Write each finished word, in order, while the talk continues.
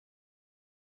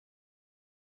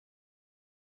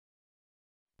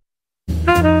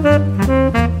Welcome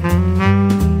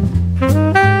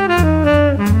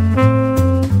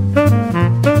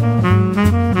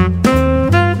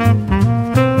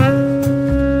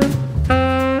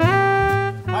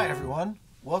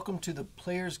to the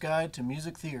Player's Guide to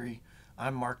Music Theory.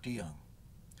 I'm Mark Dejong.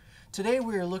 Today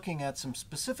we are looking at some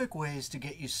specific ways to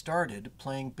get you started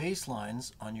playing bass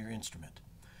lines on your instrument.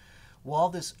 While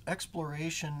this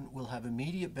exploration will have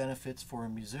immediate benefits for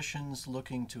musicians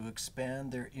looking to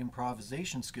expand their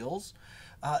improvisation skills,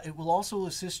 it will also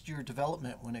assist your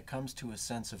development when it comes to a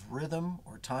sense of rhythm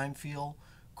or time feel,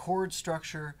 chord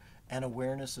structure, and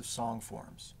awareness of song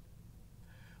forms.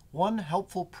 One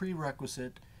helpful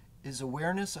prerequisite is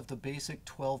awareness of the basic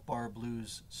 12-bar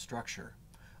blues structure.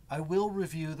 I will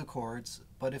review the chords,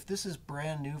 but if this is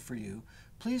brand new for you,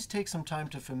 please take some time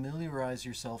to familiarize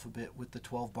yourself a bit with the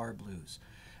 12-bar blues.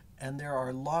 And there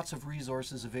are lots of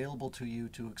resources available to you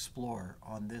to explore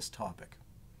on this topic.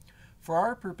 For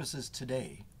our purposes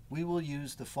today, we will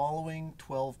use the following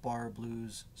 12-bar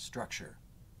blues structure: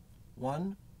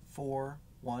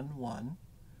 1-4-1-1,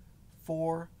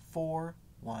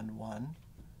 4-4-1-1,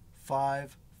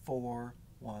 5-4-1-5.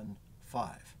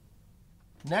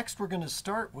 Next, we're going to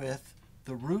start with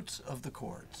the roots of the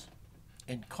chords.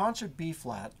 In concert B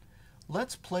flat,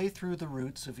 let's play through the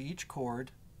roots of each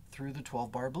chord through the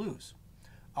 12-bar blues.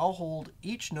 I'll hold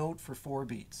each note for 4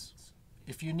 beats.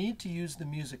 If you need to use the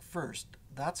music first,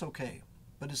 that's okay,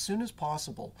 but as soon as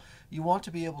possible, you want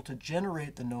to be able to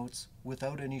generate the notes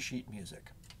without any sheet music.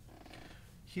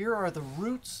 Here are the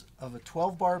roots of a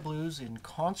 12-bar blues in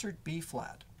concert B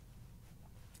flat.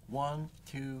 1,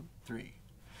 2, 3.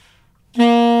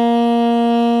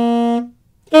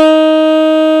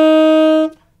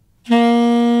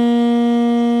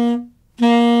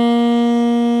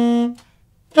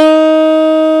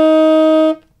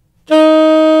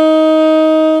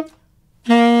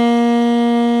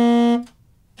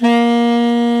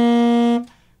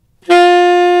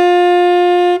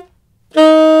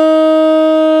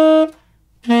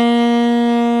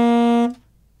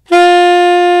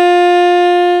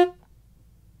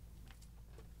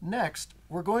 Next,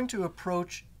 we're going to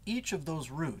approach each of those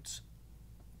roots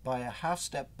by a half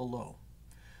step below.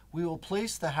 We will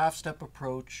place the half step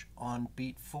approach on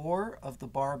beat 4 of the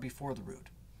bar before the root.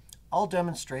 I'll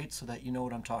demonstrate so that you know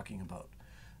what I'm talking about.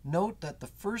 Note that the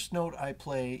first note I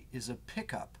play is a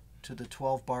pickup to the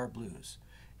 12-bar blues.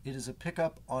 It is a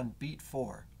pickup on beat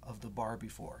 4 of the bar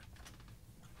before.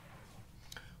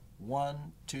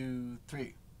 1, 2,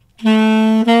 3.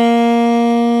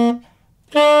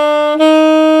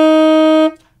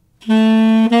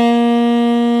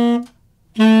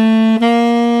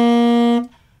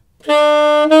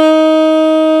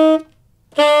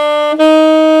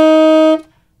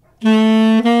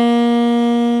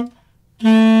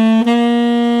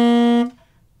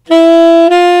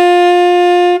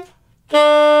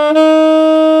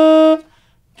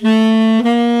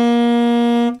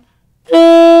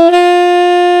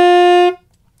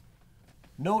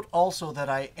 Note also that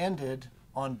I ended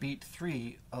on beat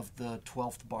 3 of the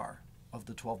 12th bar of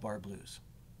the 12-bar blues.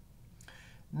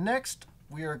 Next,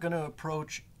 we are going to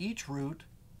approach each root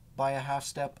by a half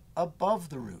step above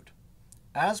the root.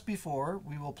 As before,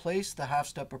 we will place the half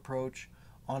step approach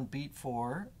on beat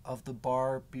 4 of the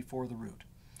bar before the root.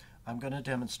 I'm going to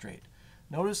demonstrate.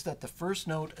 Notice that the first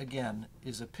note again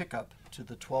is a pickup to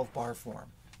the 12-bar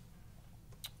form.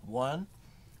 1,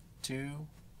 2,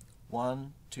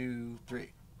 1, 2,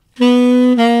 3.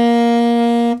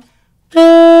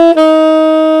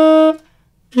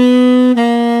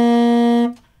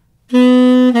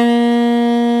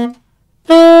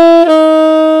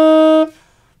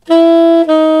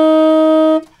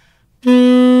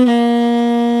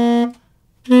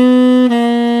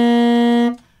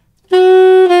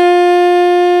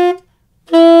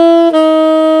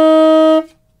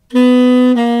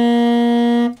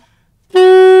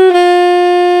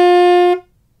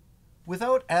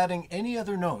 Without adding any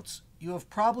other notes, you have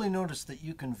probably noticed that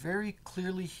you can very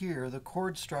clearly hear the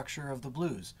chord structure of the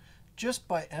blues just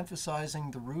by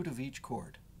emphasizing the root of each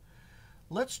chord.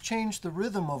 Let's change the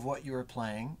rhythm of what you are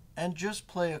playing and just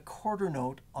play a quarter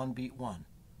note on beat 1,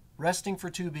 resting for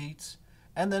 2 beats,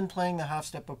 and then playing the half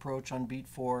step approach on beat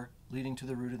 4, leading to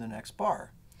the root of the next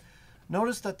bar.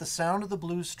 Notice that the sound of the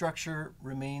blues structure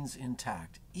remains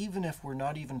intact, even if we're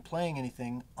not even playing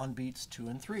anything on beats 2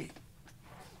 and 3.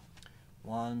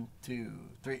 1, 2,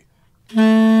 3.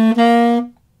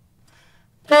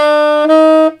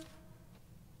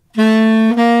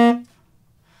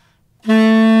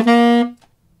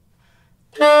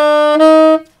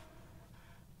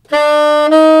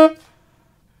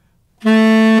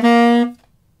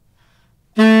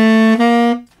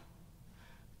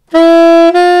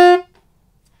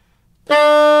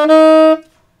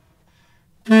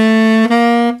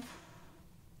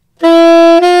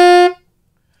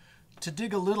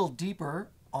 dig a little deeper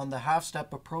on the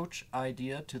half-step approach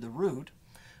idea to the root,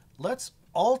 let's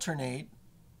alternate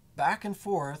back and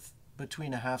forth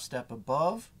between a half-step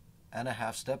above and a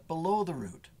half-step below the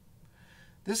root.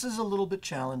 This is a little bit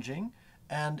challenging,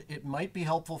 and it might be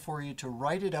helpful for you to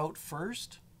write it out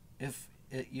first if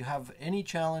you have any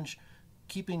challenge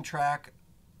keeping track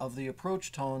of the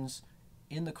approach tones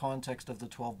in the context of the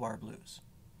 12-bar blues.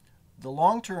 The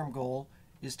long-term goal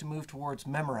is to move towards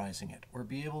memorizing it or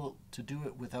be able to do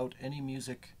it without any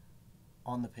music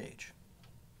on the page.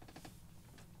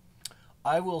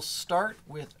 I will start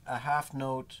with a half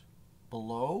note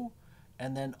below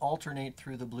and then alternate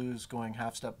through the blues going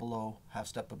half step below, half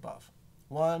step above.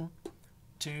 1,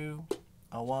 2,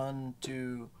 a 1,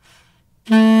 2.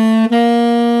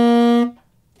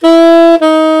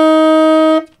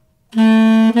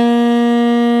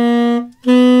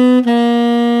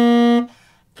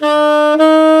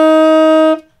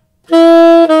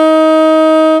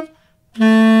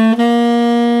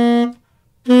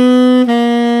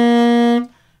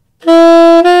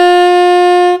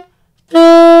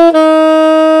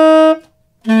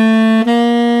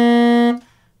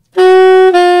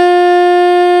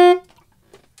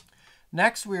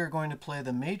 Next, we are going to play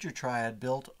the major triad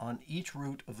built on each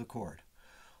root of the chord.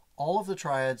 All of the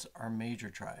triads are major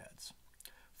triads.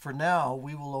 For now,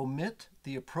 we will omit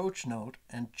the approach note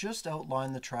and just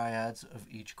outline the triads of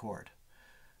each chord.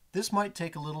 This might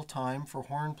take a little time for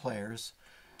horn players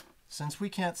since we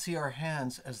can't see our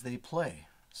hands as they play,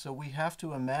 so we have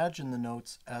to imagine the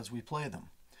notes as we play them.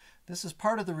 This is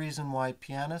part of the reason why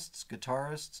pianists,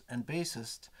 guitarists, and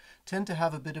bassists tend to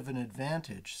have a bit of an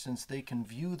advantage since they can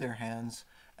view their hands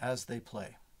as they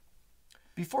play.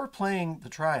 Before playing the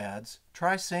triads,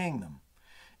 try saying them.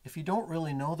 If you don't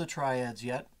really know the triads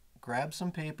yet, grab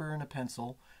some paper and a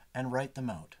pencil and write them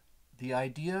out. The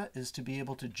idea is to be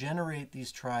able to generate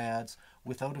these triads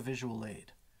without a visual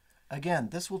aid. Again,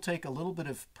 this will take a little bit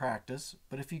of practice,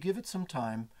 but if you give it some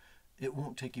time, it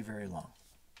won't take you very long.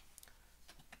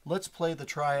 Let's play the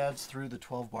triads through the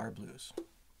 12-bar blues.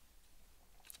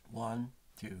 1,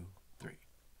 2, 3.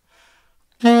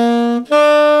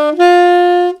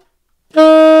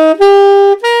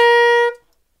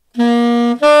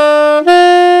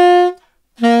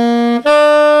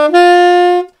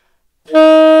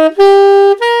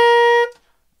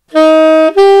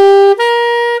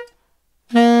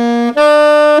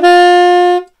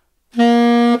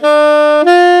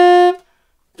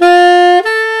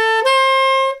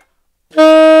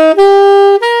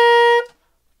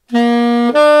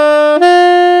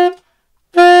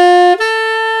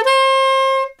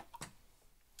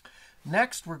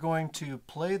 Next, we're going to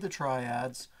play the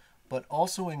triads, but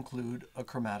also include a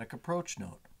chromatic approach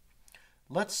note.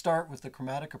 Let's start with the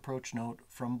chromatic approach note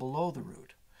from below the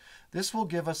root. This will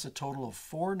give us a total of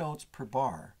 4 notes per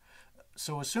bar.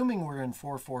 So assuming we're in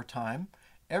 4/4 time,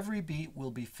 every beat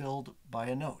will be filled by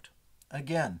a note.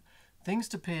 Again, things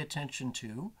to pay attention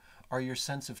to are your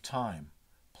sense of time,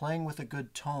 playing with a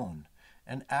good tone,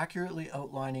 and accurately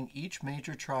outlining each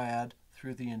major triad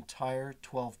through the entire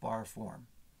 12-bar form.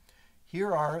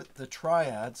 Here are the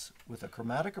triads with a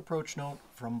chromatic approach note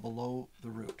from below the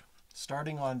root,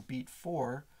 starting on beat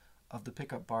 4 of the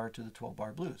pickup bar to the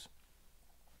 12-bar blues.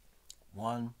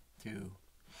 1, 2.